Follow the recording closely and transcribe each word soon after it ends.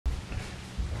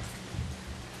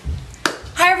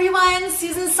everyone,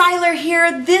 Susan Seiler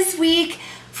here. This week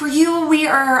for you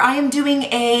I am doing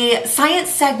a science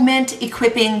segment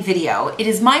equipping video. It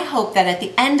is my hope that at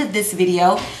the end of this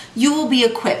video you will be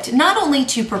equipped not only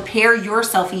to prepare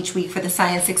yourself each week for the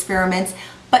science experiments,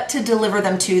 but to deliver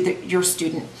them to your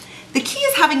student. The key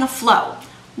is having a flow.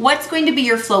 What's going to be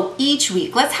your flow each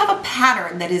week? Let's have a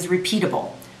pattern that is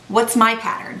repeatable. What's my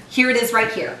pattern? Here it is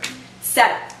right here.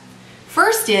 Setup.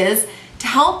 First is to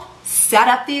help set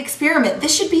up the experiment.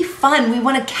 This should be fun. We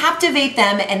want to captivate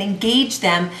them and engage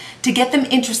them to get them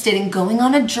interested in going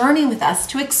on a journey with us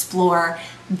to explore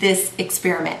this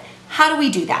experiment. How do we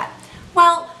do that?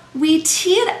 Well, we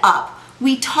tee it up.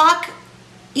 We talk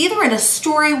either in a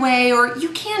story way, or you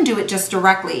can do it just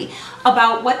directly,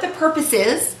 about what the purpose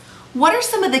is. What are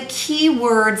some of the key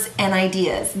words and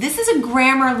ideas? This is a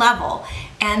grammar level,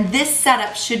 and this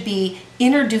setup should be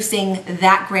introducing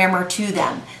that grammar to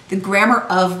them, the grammar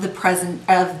of the present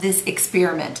of this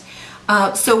experiment.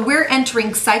 So we're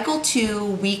entering cycle 2,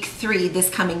 week 3 this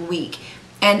coming week,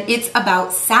 and it's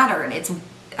about Saturn. It's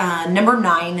number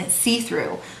 9,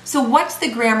 see-through. So what's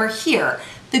the grammar here?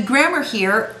 The grammar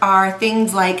here are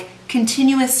things like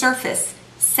continuous surface,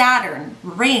 Saturn,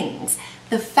 rings.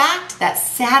 The fact that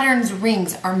Saturn's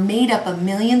rings are made up of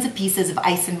millions of pieces of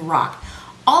ice and rock.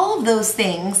 All of those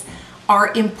things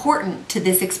are important to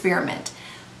this experiment.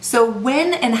 So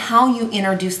when and how you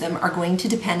introduce them are going to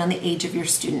depend on the age of your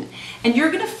student. And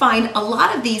you're going to find a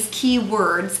lot of these key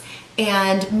words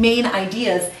and main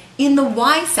ideas in the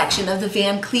why section of the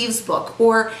Van Cleve's book,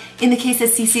 or in the case of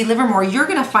C.C. Livermore, you're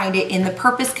going to find it in the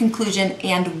purpose, conclusion,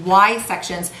 and why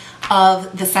sections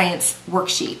of the science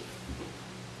worksheet.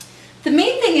 The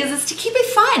main thing is to keep it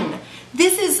fun.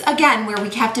 This is, again, where we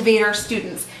captivate our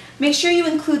students. Make sure you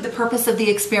include the purpose of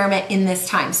the experiment in this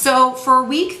time. So for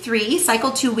week 3, cycle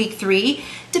 2, week 3,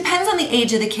 depends on the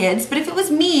age of the kids, but if it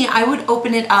was me, I would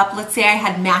open it up. Let's say I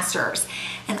had masters,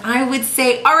 and I would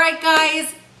say, all right,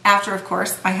 guys, after, of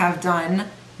course, I have done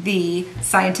the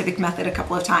scientific method a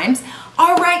couple of times.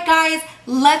 All right, guys,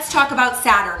 let's talk about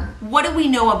Saturn. What do we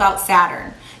know about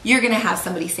Saturn? You're going to have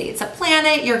somebody say it's a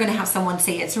planet. You're going to have someone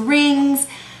say it's rings.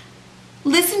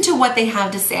 Listen to what they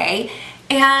have to say,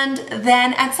 and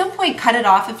then at some point cut it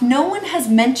off. If no one has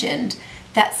mentioned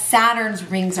that Saturn's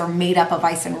rings are made up of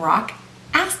ice and rock,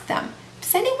 ask them,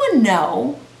 does anyone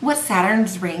know what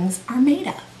Saturn's rings are made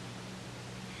of?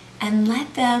 And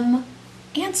let them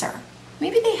answer.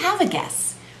 Maybe they have a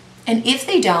guess. And if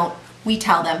they don't, we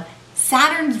tell them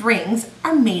Saturn's rings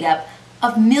are made up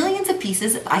of millions of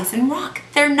pieces of ice and rock.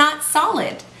 They're not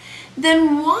solid.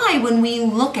 Then why, when we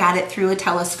look at it through a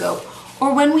telescope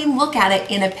or when we look at it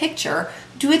in a picture,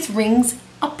 do its rings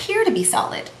appear to be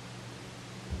solid?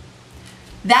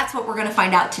 That's what we're going to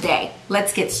find out today.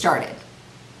 Let's get started.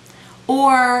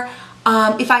 Or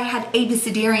if I had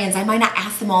abecedarians, I might not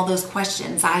ask them all those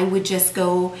questions. I would just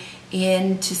go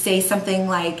in to say something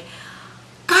like,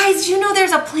 guys, you know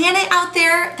there's a planet out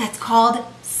there that's called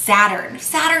Saturn.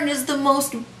 Saturn is the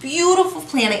most beautiful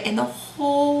planet in the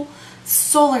whole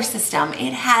solar system.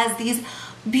 It has these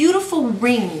beautiful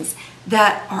rings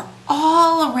that are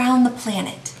all around the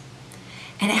planet.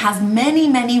 And it has many,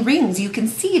 many rings. You can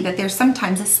see that there's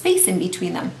sometimes a space in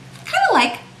between them. Kind of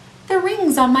like the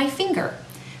rings on my finger,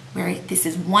 where this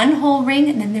is one whole ring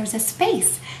and then there's a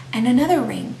space and another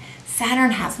ring.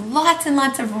 Saturn has lots and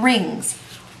lots of rings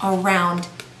around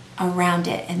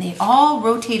it, and they all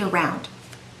rotate around.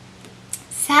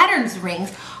 Saturn's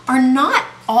rings are not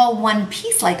all one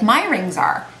piece like my rings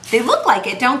are. They look like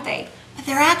it, don't they? But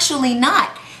they're actually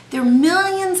not. They're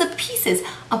millions of pieces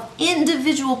of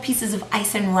individual pieces of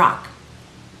ice and rock.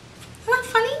 Isn't that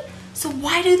funny? So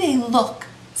why do they look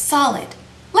solid?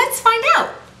 Let's find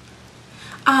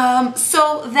out.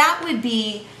 So that would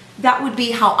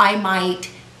be how I might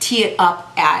tee it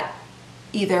up at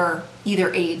either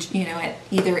age, at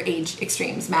either age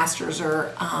extremes, masters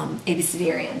or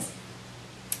abecedarians.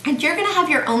 And you're going to have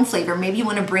your own flavor. Maybe you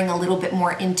want to bring a little bit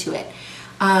more into it.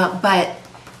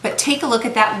 But take a look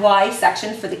at that why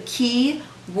section for the key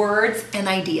words and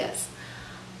ideas.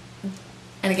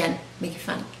 And again, make it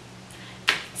fun.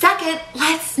 Second,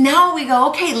 now we go,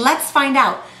 okay, let's find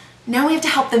out. Now we have to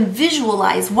help them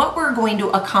visualize what we're going to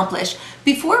accomplish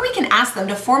before we can ask them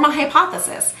to form a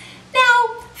hypothesis.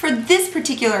 Now, for this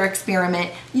particular experiment,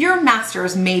 your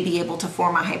masters may be able to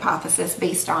form a hypothesis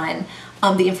based on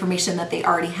the information that they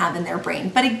already have in their brain.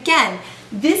 But again,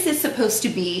 this is supposed to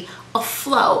be a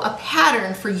flow, a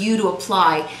pattern for you to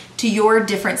apply to your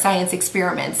different science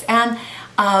experiments. And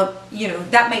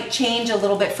that might change a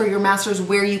little bit for your masters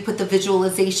where you put the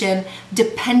visualization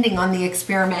depending on the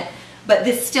experiment, but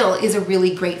this still is a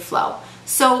really great flow.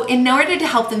 So in order to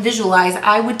help them visualize,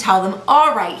 I would tell them,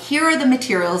 all right, here are the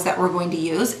materials that we're going to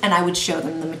use, and I would show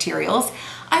them the materials.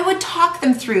 I would talk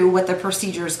them through what the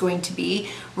procedure is going to be.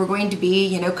 We're going to be,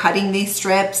 you know, cutting these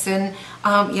strips, and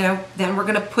then we're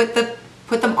going to put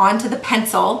them onto the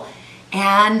pencil,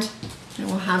 and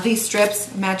we'll have these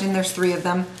strips. Imagine there's 3 of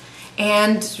them,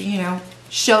 and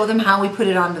show them how we put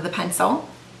it onto the pencil.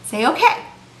 Say, okay,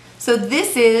 so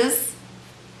this is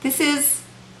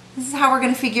how we're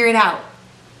going to figure it out.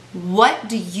 What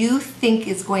do you think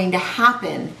is going to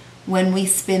happen when we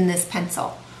spin this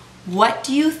pencil? What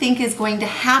do you think is going to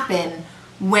happen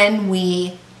when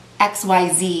we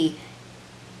XYZ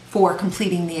for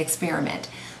completing the experiment?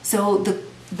 So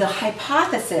the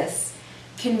hypothesis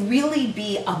can really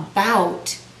be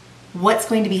about what's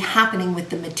going to be happening with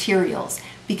the materials,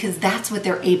 because that's what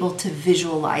they're able to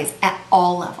visualize at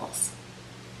all levels.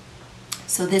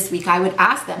 So this week I would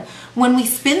ask them, when we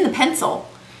spin the pencil,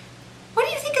 what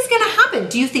do you think is going to happen?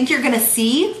 Do you think you're going to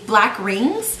see black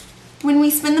rings when we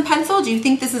spin the pencil? Do you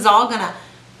think this is all going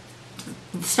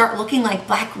to start looking like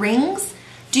black rings?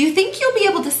 Do you think you'll be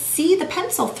able to see the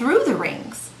pencil through the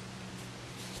rings?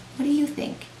 What do you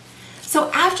think?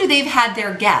 So after they've had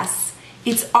their guess,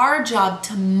 it's our job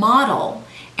to model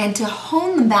and to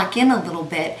hone them back in a little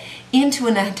bit into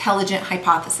an intelligent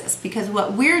hypothesis, because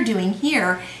what we're doing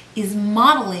here is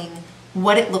modeling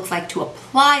what it looks like to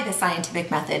apply the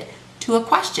scientific method to a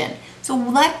question. So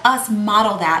let us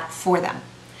model that for them.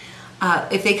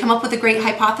 If they come up with a great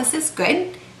hypothesis,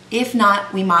 good. If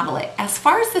not, we model it. As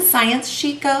far as the science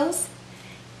sheet goes,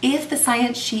 if the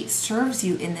science sheet serves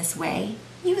you in this way,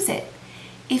 use it.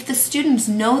 If the students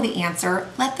know the answer,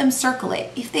 let them circle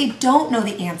it. If they don't know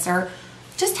the answer,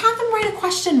 just have them write a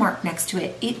question mark next to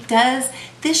it.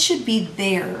 This should be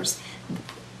theirs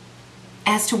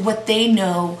as to what they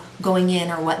know going in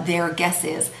or what their guess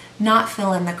is, not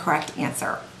fill in the correct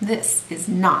answer. This is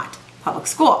not public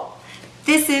school.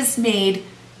 This is made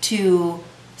to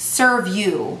serve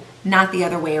you, not the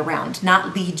other way around,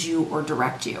 not lead you or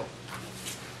direct you.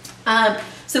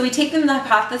 So we take them the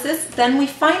hypothesis, then we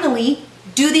finally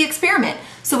do the experiment.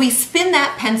 So we spin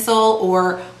that pencil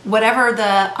or whatever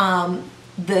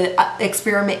the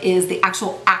experiment is, the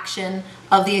actual action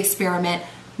of the experiment.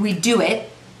 We do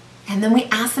it, and then we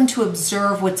ask them to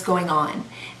observe what's going on.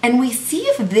 And we see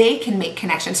if they can make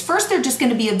connections. First, they're just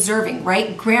going to be observing,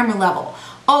 right? Grammar level.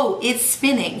 Oh, it's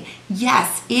spinning.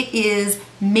 Yes, it is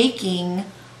making,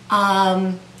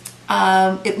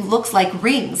 it looks like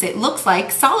rings. It looks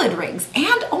like solid rings.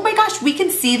 And, oh my gosh, we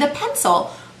can see the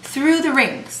pencil through the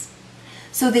rings.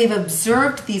 So they've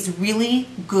observed these really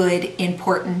good,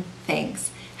 important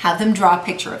things. Have them draw a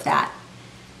picture of that.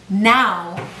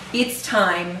 Now it's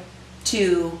time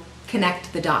to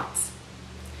connect the dots.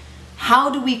 How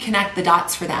do we connect the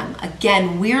dots for them?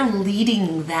 Again, we're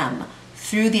leading them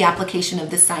through the application of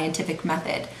the scientific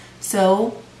method.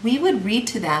 So we would read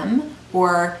to them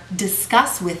or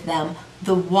discuss with them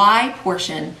the why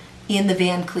portion in the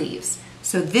Van Cleves.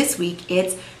 So this week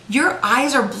it's, your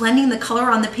eyes are blending the color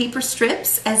on the paper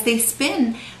strips as they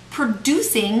spin,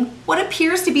 producing what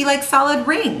appears to be like solid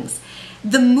rings.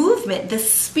 The movement, the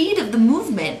speed of the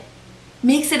movement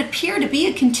makes it appear to be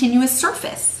a continuous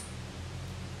surface.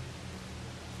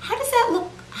 How does that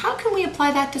look? How can we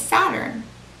apply that to Saturn?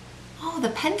 Oh, the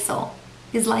pencil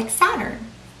is like Saturn.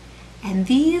 And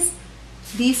these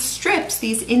strips,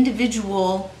 these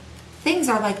individual things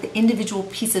are like the individual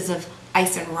pieces of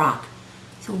ice and rock.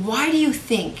 So why do you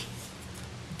think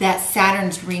that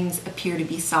Saturn's rings appear to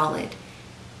be solid?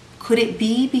 Could it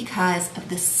be because of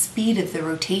the speed of the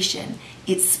rotation?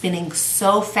 It's spinning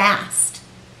so fast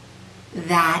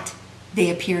that they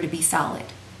appear to be solid.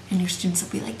 And your students will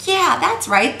be like, yeah, that's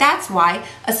right, that's why,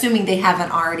 assuming they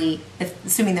haven't already,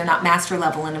 assuming they're not master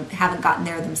level and haven't gotten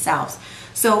there themselves.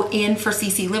 So for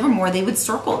CC Livermore, they would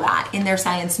circle that in their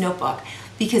science notebook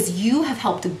because you have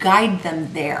helped guide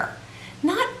them there.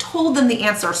 Not told them the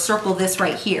answer, circle this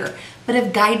right here, but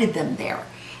have guided them there.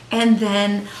 And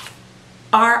then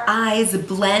our eyes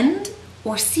blend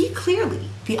or see clearly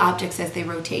the objects as they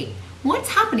rotate. What's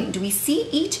happening? Do we see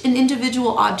each an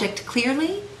individual object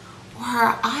clearly? Or are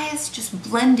our eyes just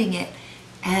blending it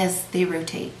as they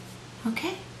rotate?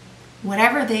 Okay?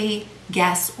 Whatever they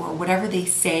guess or whatever they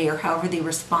say or however they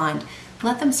respond,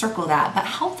 let them circle that, but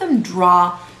help them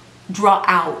draw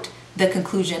out the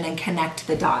conclusion and connect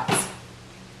the dots.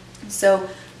 So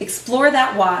explore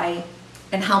that why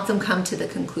and help them come to the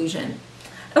conclusion.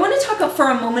 I want to talk for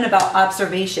a moment about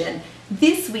observation.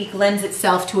 This week lends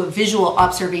itself to a visual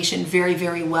observation very,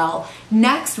 very well.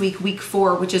 Next week, week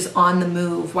 4, which is on the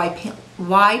move,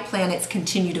 why planets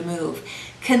continue to move.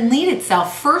 can lead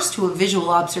itself first to a visual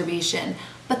observation,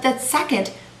 but that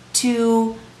second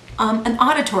to an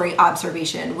auditory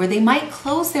observation where they might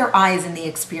close their eyes in the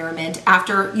experiment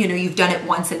after you've done it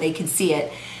once and they can see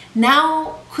it.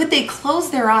 Now, could they close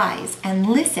their eyes and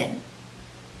listen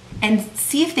and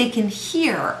see if they can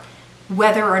hear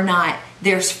whether or not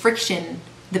there's friction,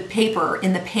 the paper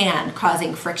in the pan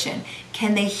causing friction?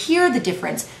 Can they hear the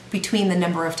difference between the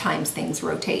number of times things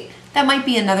rotate? That might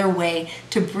be another way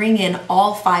to bring in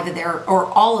all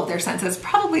of their senses.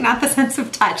 Probably not the sense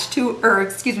of touch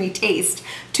taste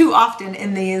too often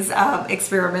in these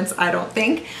experiments, I don't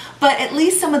think, but at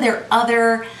least some of their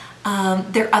other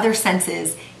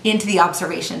senses into the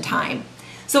observation time.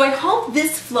 So I hope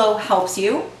this flow helps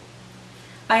you.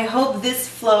 I hope this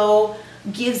flow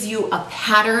gives you a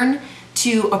pattern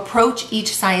to approach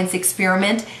each science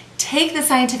experiment. Take the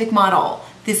scientific model.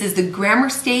 This is the grammar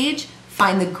stage.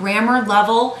 Find the grammar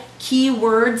level,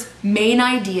 keywords, main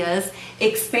ideas,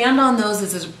 expand on those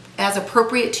as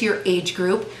appropriate to your age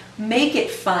group, make it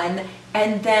fun,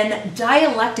 and then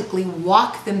dialectically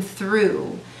walk them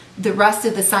through the rest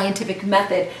of the scientific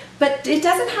method. But it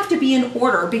doesn't have to be in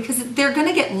order because they're going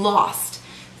to get lost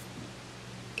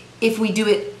if we do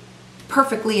it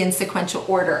perfectly in sequential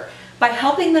order. By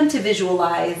helping them to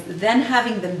visualize, then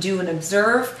having them do and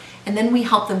observe, and then we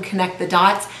help them connect the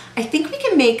dots, I think we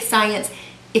can make science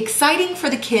exciting for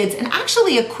the kids and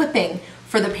actually equipping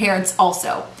for the parents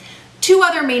also. Two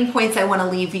other main points I want to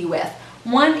leave you with.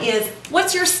 One is,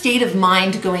 what's your state of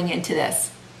mind going into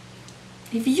this?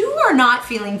 If you are not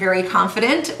feeling very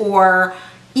confident or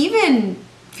even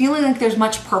feeling like there's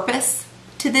much purpose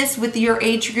to this with your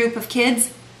age group of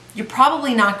kids, you're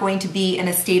probably not going to be in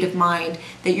a state of mind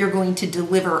that you're going to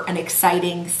deliver an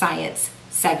exciting science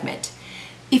segment.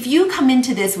 If you come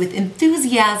into this with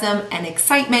enthusiasm and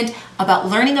excitement about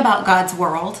learning about God's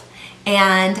world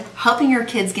and helping your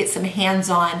kids get some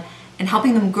hands-on and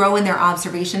helping them grow in their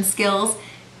observation skills,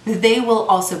 they will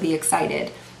also be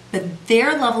excited. But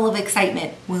their level of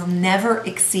excitement will never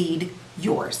exceed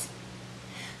yours.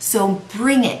 So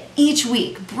bring it each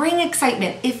week. Bring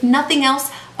excitement, if nothing else,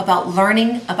 about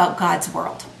learning about God's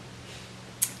world.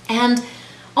 And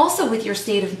also with your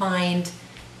state of mind,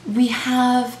 we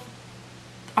have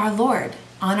our Lord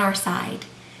on our side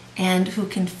and who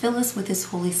can fill us with His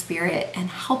Holy Spirit and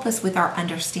help us with our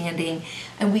understanding.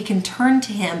 And we can turn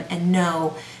to Him and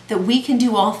know that we can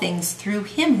do all things through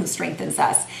Him who strengthens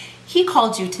us. He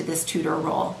called you to this tutor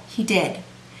role. He did.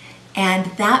 And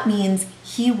that means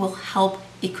He will help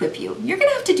equip you. You're going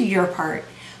to have to do your part,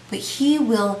 but He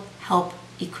will help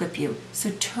equip you.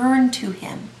 So turn to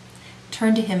Him.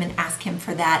 Turn to Him and ask Him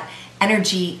for that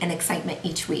energy and excitement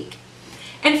each week.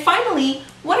 And finally,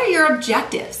 what are your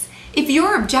objectives? If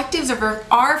your objectives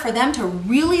are for them to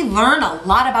really learn a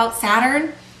lot about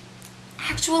Saturn,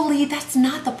 actually that's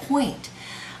not the point.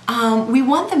 We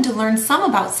want them to learn some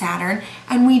about Saturn,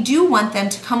 and we do want them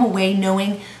to come away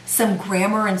knowing some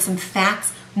grammar and some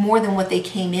facts more than what they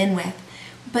came in with.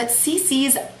 But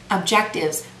CC's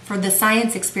objectives for the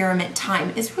science experiment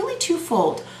time is really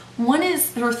twofold.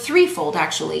 Or threefold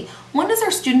actually. One is our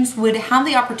students would have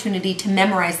the opportunity to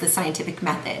memorize the scientific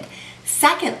method.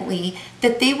 Secondly,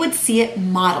 that they would see it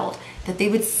modeled, that they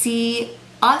would see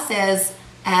us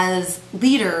as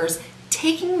leaders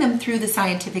taking them through the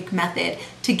scientific method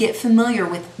to get familiar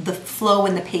with the flow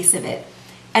and the pace of it.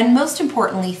 And most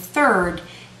importantly, third,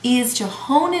 is to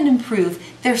hone and improve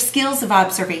their skills of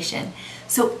observation.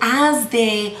 So as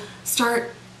they start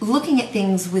looking at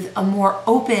things with a more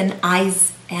open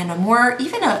eyes and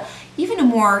even a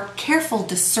more careful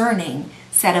discerning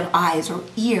set of eyes or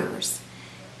ears,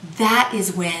 that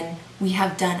is when we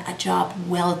have done a job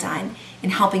well done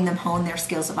in helping them hone their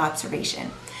skills of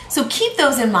observation. So keep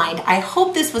those in mind. I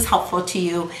hope this was helpful to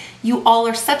you. You all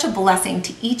are such a blessing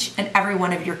to each and every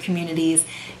one of your communities.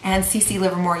 And CC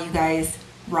Livermore, you guys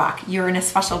rock. You're a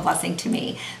special blessing to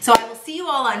me. So I will see you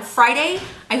all on Friday.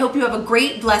 I hope you have a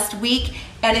great, blessed week.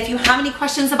 And if you have any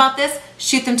questions about this,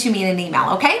 shoot them to me in an email,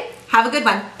 okay? Have a good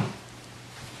one.